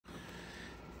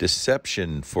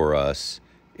Deception for us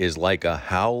is like a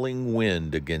howling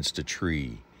wind against a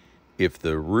tree. If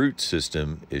the root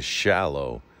system is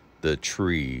shallow, the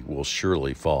tree will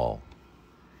surely fall.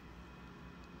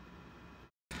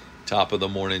 Top of the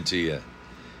morning to you.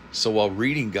 So while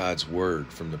reading God's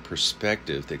Word from the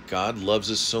perspective that God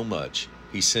loves us so much,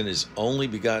 He sent His only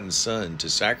begotten Son to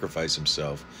sacrifice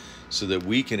Himself so that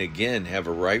we can again have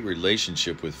a right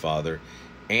relationship with Father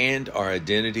and our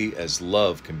identity as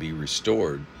love can be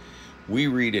restored, we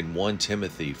read in 1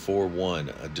 Timothy 4:1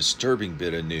 a disturbing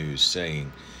bit of news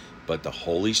saying, "But the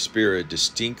Holy Spirit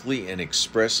distinctly and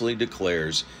expressly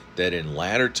declares that in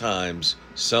latter times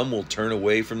some will turn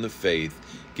away from the faith,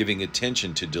 giving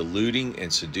attention to deluding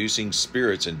and seducing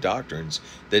spirits and doctrines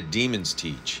that demons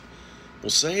teach." Well,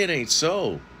 say it ain't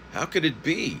so. How could it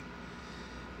be?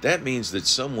 That means that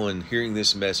someone hearing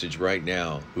this message right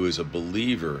now who is a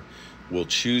believer will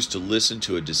choose to listen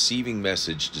to a deceiving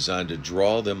message designed to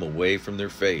draw them away from their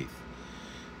faith.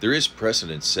 There is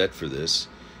precedent set for this,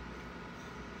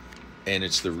 and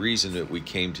it's the reason that we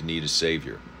came to need a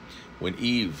Savior. When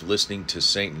Eve, listening to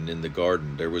Satan in the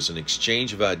garden, there was an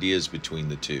exchange of ideas between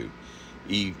the two.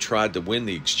 Eve tried to win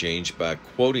the exchange by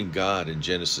quoting God in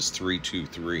Genesis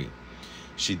 3:2-3.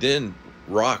 She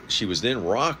was then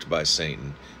rocked by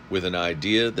Satan with an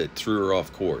idea that threw her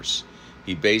off course.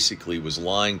 He basically was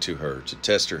lying to her to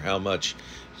test her how much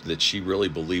that she really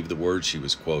believed the words she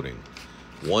was quoting.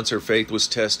 Once her faith was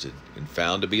tested and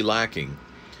found to be lacking,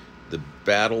 the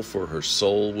battle for her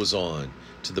soul was on,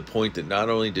 to the point that not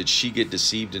only did she get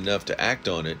deceived enough to act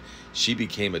on it, she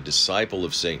became a disciple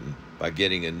of Satan by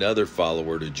getting another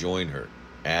follower to join her,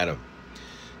 Adam.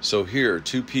 So here,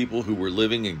 two people who were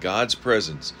living in God's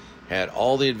presence, had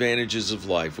all the advantages of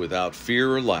life without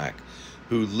fear or lack,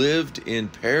 who lived in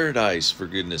paradise, for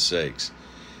goodness sakes.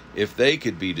 If they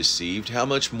could be deceived, how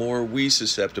much more are we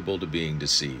susceptible to being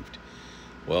deceived?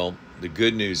 Well, the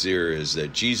good news here is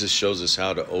that Jesus shows us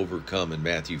how to overcome in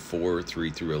Matthew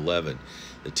 4:3-11,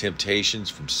 the temptations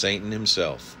from Satan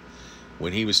himself.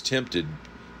 When he was tempted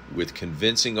with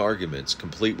convincing arguments,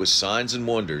 complete with signs and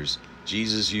wonders,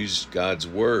 Jesus used God's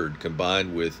Word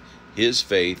combined with His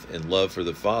faith and love for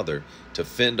the Father to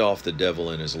fend off the devil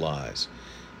and his lies.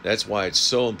 That's why it's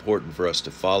so important for us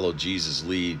to follow Jesus'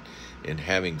 lead in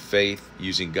having faith,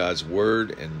 using God's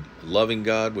Word, and loving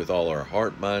God with all our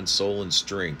heart, mind, soul, and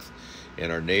strength,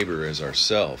 and our neighbor as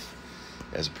ourself,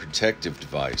 as a protective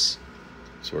device.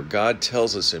 So where God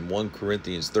tells us in 1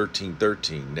 Corinthians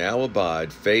 13:13, "Now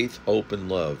abide faith, hope, and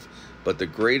love, but the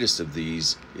greatest of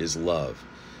these is love."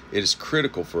 It is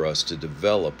critical for us to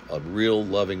develop a real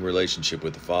loving relationship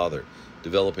with the Father,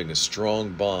 developing a strong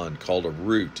bond called a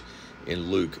root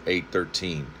in Luke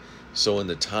 8:13. So in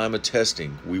the time of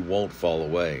testing, we won't fall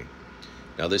away.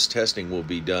 Now this testing will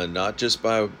be done not just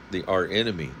by our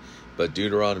enemy, but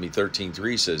Deuteronomy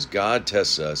 13:3 says God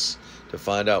tests us to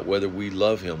find out whether we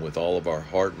love Him with all of our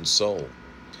heart and soul.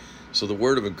 So the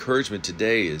word of encouragement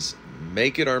today is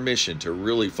make it our mission to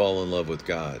really fall in love with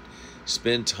God.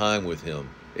 Spend time with Him.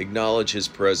 Acknowledge His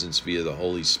presence via the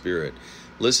Holy Spirit.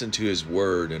 Listen to His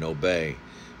Word and obey.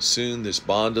 Soon this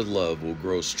bond of love will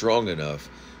grow strong enough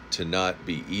to not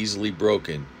be easily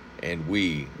broken and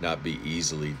we not be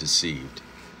easily deceived.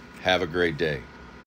 Have a great day.